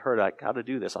when I heard how to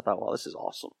do this. I thought, well, this is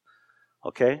awesome.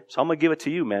 Okay, so I'm going to give it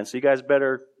to you, man. So you guys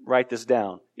better write this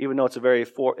down. Even though it's only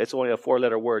a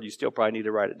 4-letter word, you still probably need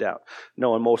to write it down.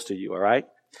 Knowing most of you, all right?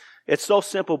 It's so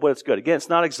simple, but it's good. Again, it's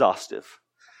not exhaustive.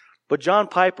 But John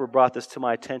Piper brought this to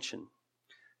my attention.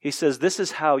 He says, this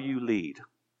is how you lead.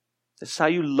 This is how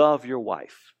you love your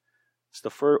wife. It's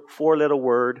the 4-letter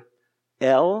word,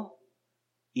 L-E-T-S.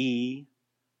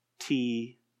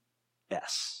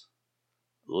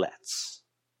 Let's.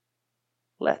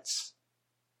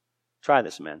 Try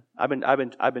this, men. I've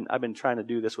been trying to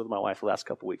do this with my wife the last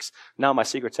couple weeks. Now my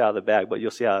secret's out of the bag, but you'll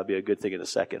see how it'll be a good thing in a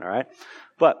second, all right?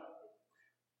 But,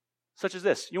 such as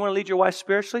this. You want to lead your wife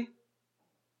spiritually?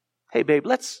 Hey, babe,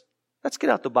 let's get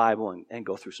out the Bible and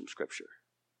go through some scripture.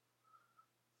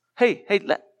 Hey,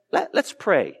 let's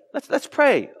pray. Let's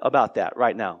pray about that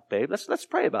right now, babe. Let's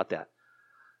pray about that.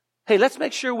 Hey, let's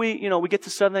make sure we get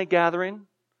to Sunday gathering.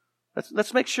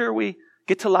 Let's make sure we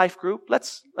get to life group.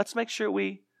 Let's make sure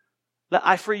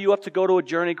I free you up to go to a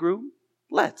journey group.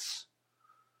 How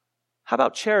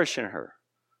about cherishing her?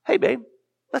 Hey, babe,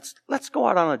 let's go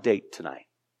out on a date tonight.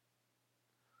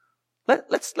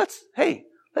 Let's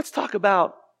talk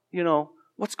about,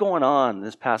 what's going on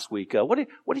this past week. What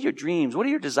are your dreams? What are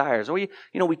your desires? We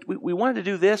wanted to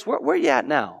do this. Where are you at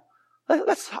now?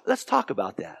 Let's talk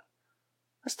about that.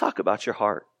 Let's talk about your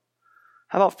heart.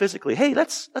 How about physically? Hey,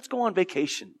 let's go on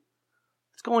vacation.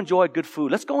 Let's go enjoy good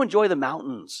food. Let's go enjoy the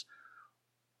mountains.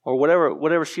 Or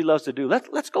whatever she loves to do.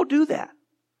 Let's go do that.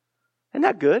 Isn't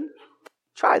that good?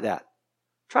 Try that.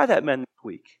 Try that, men, this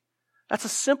week. That's a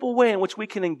simple way in which we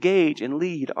can engage and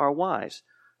lead our wives.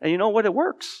 And you know what? It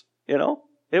works.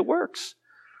 It works.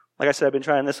 Like I said, I've been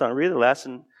trying this on Rita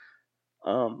the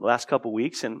last couple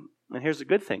weeks, and here's the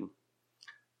good thing.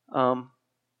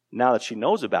 Now that she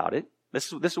knows about it,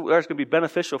 this is where it's going to be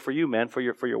beneficial for you, man, for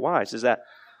your wives, is that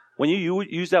when you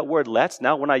use that word let's,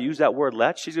 now when I use that word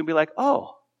let's, she's going to be like,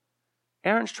 oh,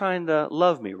 Aaron's trying to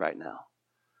love me right now.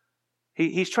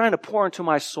 He's trying to pour into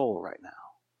my soul right now.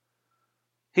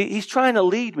 He's trying to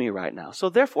lead me right now. So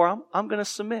therefore, I'm going to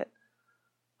submit.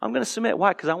 I'm going to submit.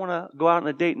 Why? Because I want to go out on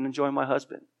a date and enjoy my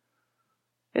husband.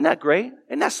 Isn't that great?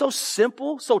 Isn't that so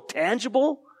simple, so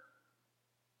tangible?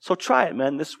 So try it,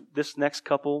 man, this next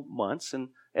couple months and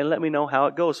let me know how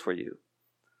it goes for you.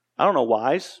 I don't know,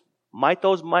 wives.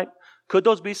 Could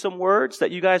those be some words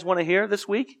that you guys want to hear this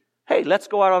week? Hey, let's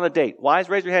go out on a date. Wives,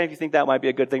 raise your hand if you think that might be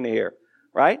a good thing to hear.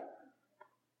 Right?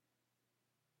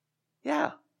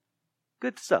 Yeah.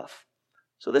 Good stuff.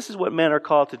 So this is what men are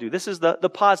called to do. This is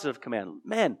the positive command.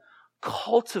 Men,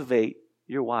 cultivate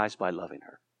your wives by loving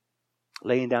her.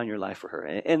 Laying down your life for her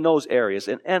in those areas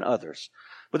and others.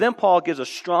 But then Paul gives a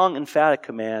strong, emphatic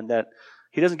command that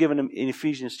he doesn't give in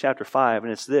Ephesians chapter 5,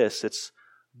 and it's this. It's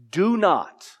do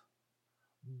not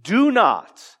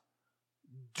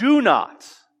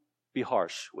be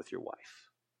harsh with your wife.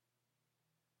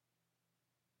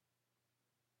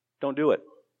 Don't do it.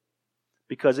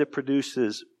 Because it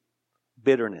produces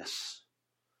bitterness,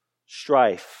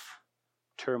 strife,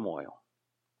 turmoil.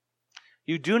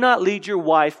 You do not lead your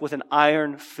wife with an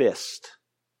iron fist,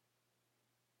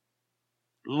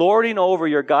 lording over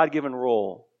your God-given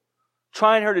role,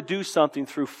 trying her to do something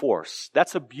through force.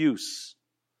 That's abuse.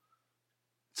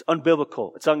 It's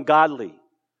unbiblical. It's ungodly.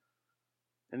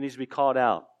 It needs to be called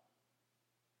out.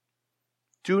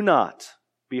 Do not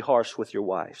be harsh with your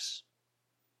wives.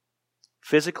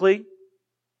 Physically,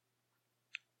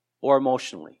 or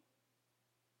emotionally,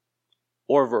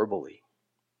 or verbally.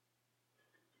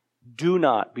 Do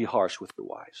not be harsh with your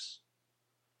wives.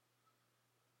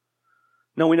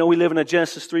 Now we know we live in a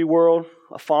Genesis 3 world,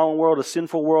 a fallen world, a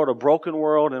sinful world, a broken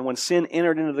world, and when sin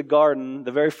entered into the garden,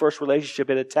 the very first relationship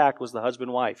it attacked was the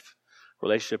husband-wife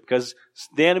relationship, because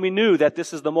the enemy knew that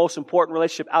this is the most important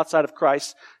relationship outside of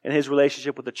Christ and his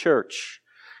relationship with the church.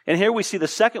 And here we see the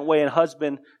second way a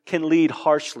husband can lead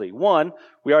harshly. One,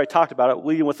 we already talked about it,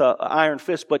 leading with an iron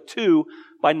fist, but two,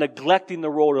 by neglecting the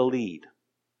role to lead.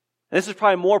 And this is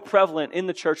probably more prevalent in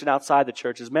the church and outside the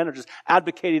church, as men are just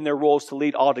advocating their roles to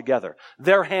lead altogether.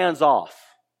 They're hands off.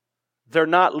 They're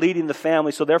not leading the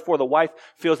family, so therefore the wife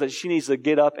feels that she needs to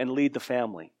get up and lead the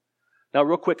family. Now,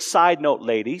 real quick side note,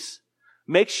 ladies.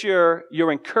 Make sure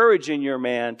you're encouraging your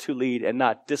man to lead and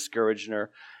not discouraging her.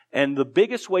 And the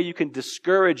biggest way you can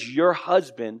discourage your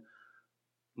husband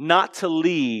not to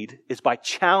lead is by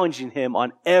challenging him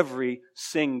on every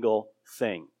single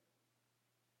thing.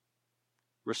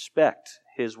 Respect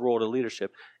his role to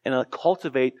leadership and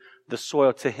cultivate the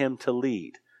soil to him to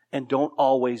lead. And don't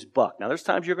always buck. Now, there's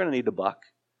times you're going to need to buck,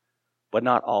 but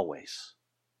not always.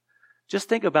 Just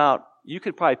think about, you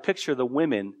could probably picture the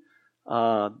women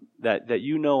that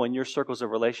you know in your circles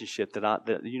of relationship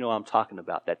that you know I'm talking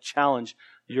about, that challenge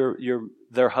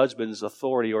their husband's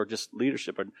authority or just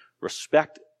leadership and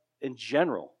respect in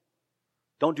general.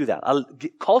 Don't do that.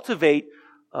 Cultivate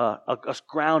a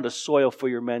ground, a soil for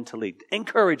your men to lead.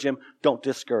 Encourage him, don't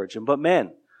discourage him. But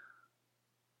men,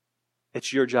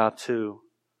 it's your job to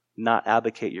not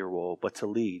abdicate your role, but to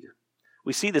lead.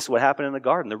 We see this, what happened in the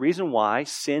garden. The reason why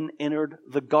sin entered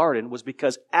the garden was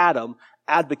because Adam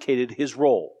advocated his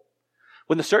role.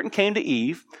 When the serpent came to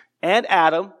Eve and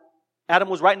Adam, Adam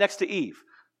was right next to Eve.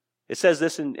 It says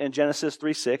this in Genesis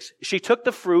 3:6. She took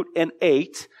the fruit and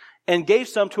ate and gave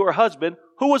some to her husband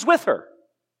who was with her.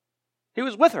 He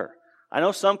was with her. I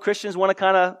know some Christians want to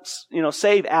kind of,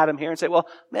 save Adam here and say, well,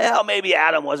 maybe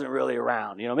Adam wasn't really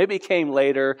around. Maybe he came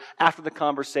later after the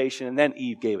conversation and then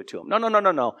Eve gave it to him.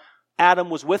 No. Adam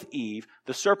was with Eve.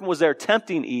 The serpent was there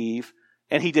tempting Eve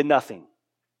and he did nothing.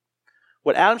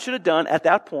 What Adam should have done at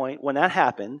that point when that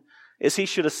happened is he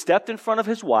should have stepped in front of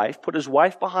his wife, put his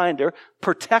wife behind her,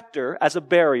 protect her as a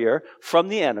barrier from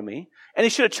the enemy, and he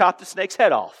should have chopped the snake's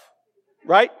head off.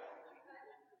 Right?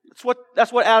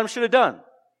 That's what Adam should have done.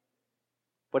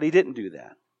 But he didn't do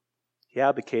that. He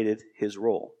abdicated his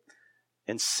role.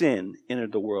 And sin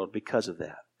entered the world because of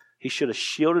that. He should have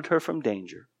shielded her from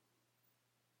danger.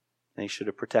 And he should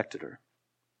have protected her.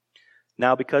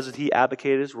 Now, because he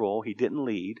abdicated his role, he didn't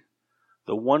lead,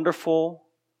 the wonderful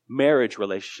marriage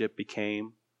relationship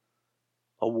became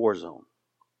a war zone.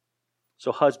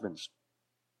 So husbands,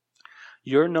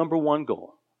 your number one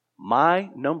goal, my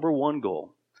number one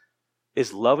goal,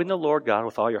 is loving the Lord God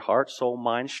with all your heart, soul,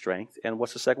 mind, strength. And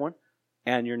what's the second one?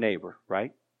 And your neighbor,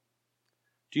 right?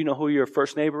 Do you know who your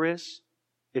first neighbor is?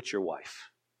 It's your wife.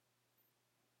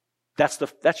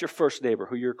 That's your first neighbor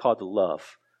who you're called to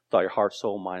love with all your heart,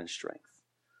 soul, mind, and strength,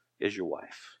 is your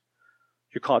wife.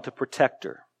 You're called to protect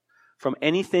her from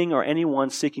anything or anyone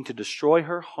seeking to destroy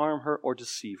her, harm her, or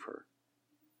deceive her.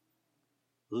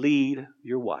 Lead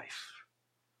your wife.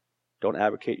 Don't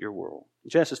abdicate your role. In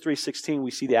Genesis 3:16,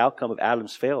 we see the outcome of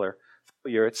Adam's failure.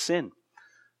 It's sin.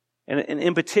 And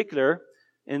in particular,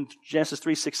 in Genesis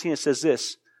 3:16, it says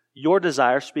this: your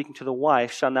desire, speaking to the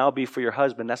wife, shall now be for your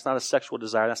husband. That's not a sexual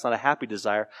desire. That's not a happy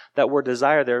desire. That word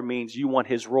desire there means you want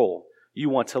his role. You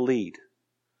want to lead.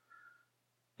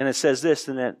 And it says this,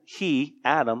 and that he,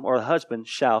 Adam, or the husband,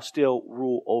 shall still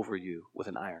rule over you with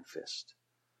an iron fist.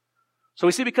 So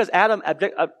we see because Adam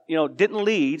didn't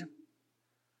lead,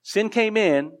 sin came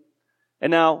in, and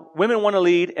now women want to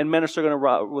lead, and men are still going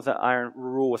to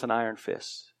rule with an iron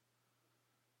fist.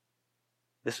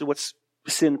 This is what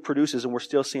sin produces, and we're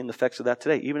still seeing the effects of that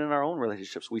today. Even in our own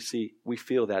relationships, we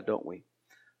feel that, don't we?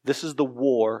 This is the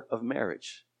war of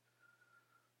marriage.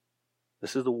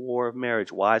 This is the war of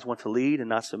marriage. Wives want to lead and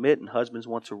not submit, and husbands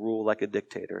want to rule like a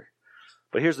dictator.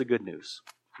 But here's the good news.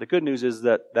 The good news is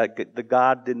that the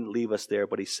God didn't leave us there,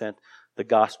 but he sent the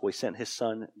gospel. He sent his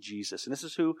son, Jesus. And this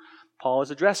is who Paul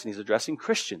is addressing. He's addressing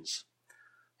Christians.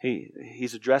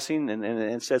 He's addressing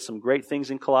and said some great things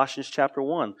in Colossians chapter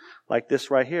 1, like this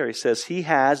right here. He says, he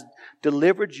has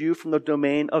delivered you from the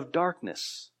domain of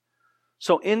darkness.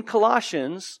 So in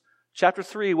Colossians chapter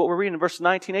 3, what we're reading in verse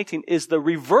 19, 18, is the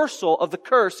reversal of the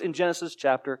curse in Genesis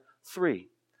chapter 3.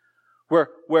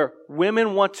 Where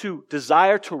women want to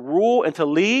desire to rule and to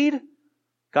lead,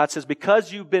 God says,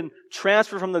 because you've been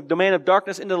transferred from the domain of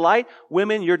darkness into light,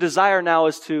 women, your desire now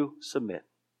is to submit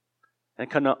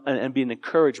and be an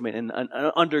encouragement and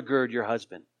undergird your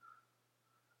husband.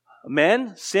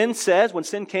 Men, sin says, when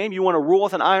sin came, you want to rule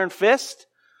with an iron fist.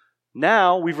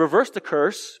 Now we've reversed the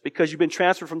curse because you've been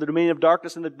transferred from the domain of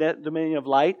darkness and the domain of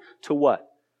light to what?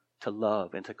 To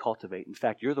love and to cultivate. In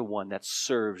fact, you're the one that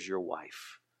serves your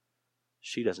wife.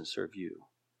 She doesn't serve you.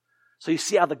 So you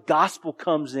see how the gospel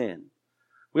comes in.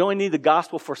 We only need the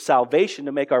gospel for salvation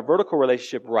to make our vertical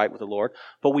relationship right with the Lord,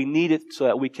 but we need it so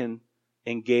that we can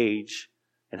engage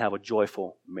and have a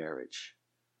joyful marriage.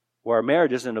 Where our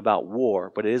marriage isn't about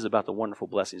war, but it is about the wonderful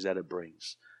blessings that it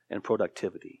brings and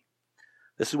productivity.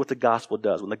 This is what the gospel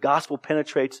does. When the gospel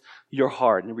penetrates your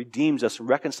heart and redeems us and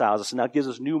reconciles us and now gives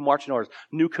us new marching orders,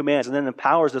 new commands, and then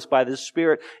empowers us by His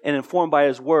Spirit and informed by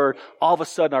His Word, all of a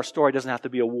sudden our story doesn't have to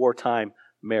be a wartime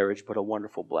marriage, but a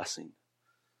wonderful blessing.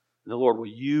 And the Lord will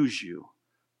use you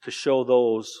to show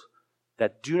those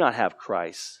that do not have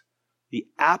Christ the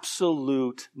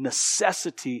absolute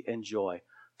necessity and joy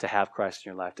to have Christ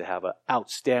in your life, to have an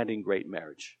outstanding, great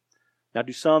marriage. Now,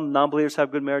 do some non-believers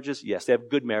have good marriages? Yes, they have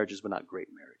good marriages, but not great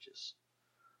marriages.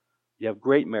 You have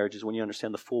great marriages when you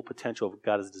understand the full potential of what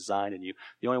God has designed in you.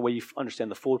 The only way you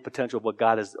understand the full potential of what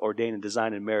God has ordained and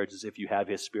designed in marriage is if you have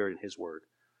His Spirit and His Word,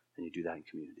 and you do that in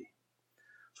community.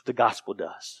 That's what the gospel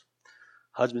does.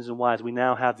 Husbands and wives, we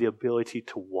now have the ability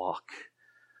to walk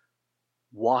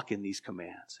in these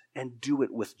commands and do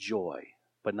it with joy,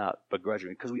 but not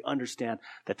begrudgingly, because we understand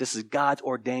that this is God's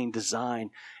ordained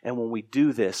design, and when we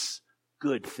do this,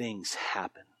 good things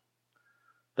happen.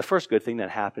 The first good thing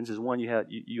that happens is one,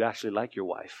 you actually like your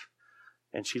wife,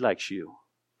 and she likes you.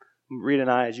 Rita and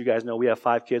I, as you guys know, we have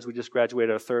 5 kids. We just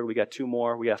graduated our 3rd. We got 2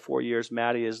 more. We got 4 years.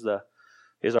 Maddie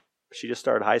she just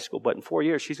started high school, but in 4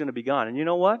 years she's going to be gone. And you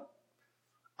know what?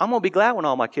 I'm going to be glad when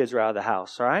all my kids are out of the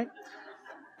house, all right?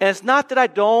 And it's not that I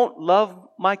don't love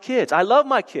my kids. I love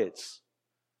my kids.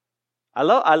 I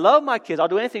love my kids. I'll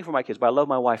do anything for my kids, but I love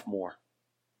my wife more.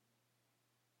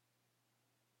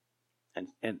 And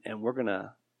we're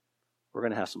gonna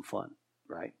have some fun,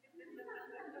 right?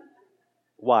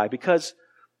 Why? Because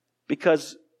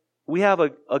we have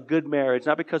a good marriage,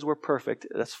 not because we're perfect.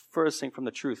 That's furthest thing from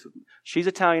the truth. She's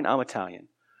Italian, I'm Italian.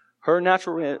 Her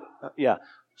natural, yeah.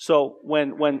 So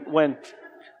when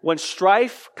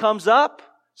strife comes up,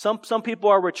 some people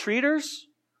are retreaters.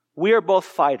 We are both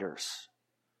fighters,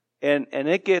 and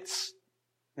it gets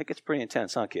pretty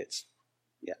intense, huh, kids?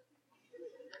 Yeah.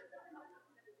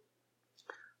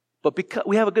 But because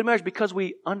we have a good marriage, because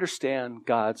we understand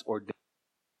God's ordained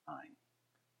design,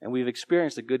 and we've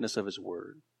experienced the goodness of His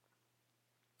Word,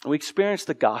 and we experience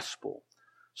the gospel.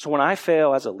 So when I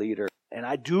fail as a leader, and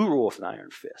I do rule with an iron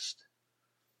fist,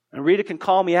 and Rita can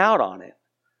call me out on it,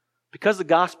 because the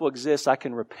gospel exists, I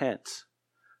can repent.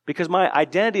 Because my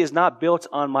identity is not built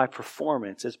on my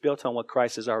performance. It's built on what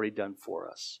Christ has already done for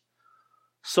us.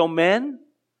 So men,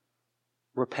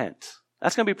 repent.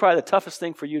 That's going to be probably the toughest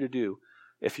thing for you to do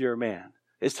if you're a man,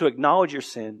 is to acknowledge your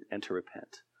sin and to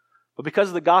repent. But because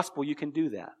of the gospel, you can do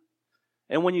that.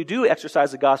 And when you do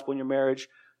exercise the gospel in your marriage,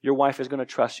 your wife is going to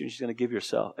trust you and she's going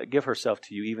to give herself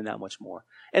to you even that much more.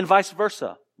 And vice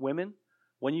versa. Women,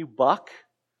 when you buck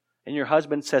and your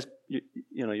husband says,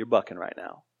 you're bucking right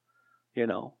now.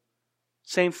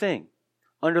 Same thing.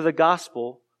 Under the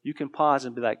gospel, you can pause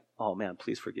and be like, oh man,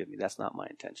 please forgive me. That's not my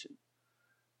intention.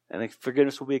 And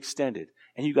forgiveness will be extended.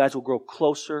 And you guys will grow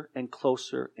closer and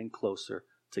closer and closer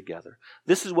together.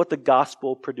 This is what the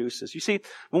gospel produces. You see,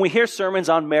 when we hear sermons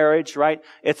on marriage, right,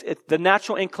 it's the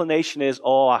natural inclination is,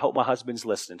 oh, I hope my husband's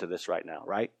listening to this right now,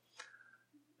 right?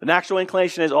 The natural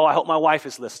inclination is, oh, I hope my wife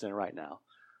is listening right now.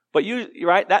 But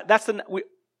right,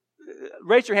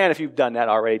 raise your hand if you've done that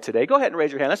already today. Go ahead and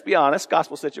raise your hand. Let's be honest.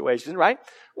 Gospel situation, right?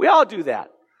 We all do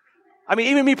that. I mean,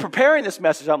 even me preparing this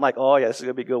message, I'm like, oh yeah, this is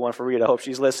going to be a good one for Rita. I hope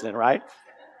she's listening, right?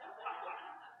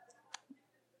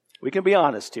 We can be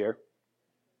honest here.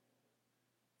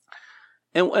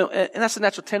 And that's the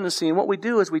natural tendency. And what we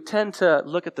do is we tend to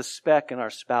look at the speck in our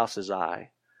spouse's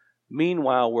eye.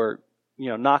 Meanwhile, we're,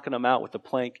 knocking them out with the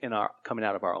plank coming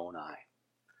out of our own eye.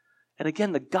 And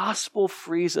again, the gospel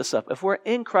frees us up. If we're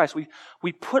in Christ,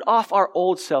 we put off our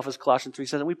old self, as Colossians 3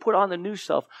 says, and we put on the new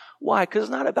self. Why? Because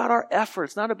it's not about our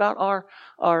efforts, not about our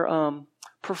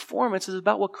performance. It's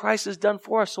about what Christ has done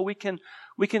for us. So we can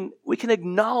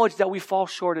acknowledge that we fall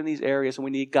short in these areas, and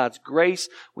we need God's grace.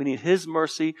 We need His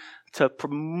mercy to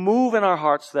move in our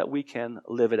hearts so that we can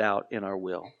live it out in our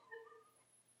will.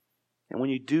 And when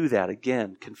you do that,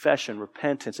 again, confession,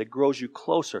 repentance, it grows you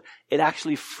closer. It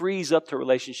actually frees up the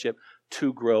relationship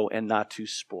to grow and not to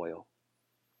spoil.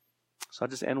 So I'll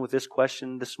just end with this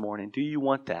question this morning. Do you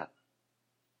want that?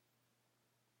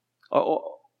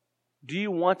 Or do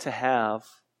you want to have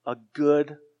a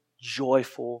good,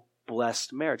 joyful,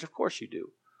 blessed marriage? Of course you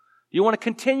do. You want to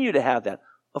continue to have that?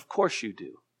 Of course you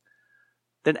do.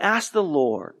 Then ask the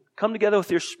Lord, come together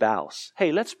with your spouse.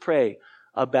 Hey, let's pray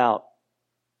about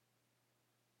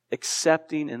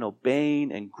accepting and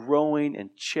obeying and growing and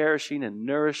cherishing and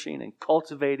nourishing and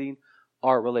cultivating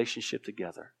our relationship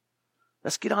together.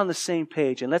 Let's get on the same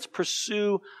page and let's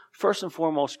pursue first and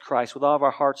foremost Christ with all of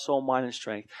our heart, soul, mind, and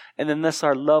strength. And then let's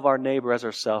love our neighbor as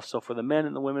ourselves. So for the men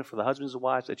and the women, for the husbands and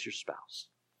wives, that's your spouse.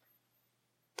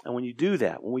 And when you do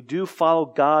that, when we do follow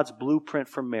God's blueprint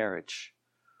for marriage,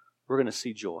 we're going to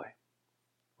see joy.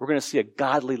 We're going to see a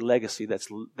godly legacy that's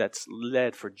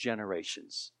led for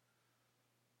generations.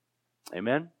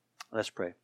 Amen? Let's pray.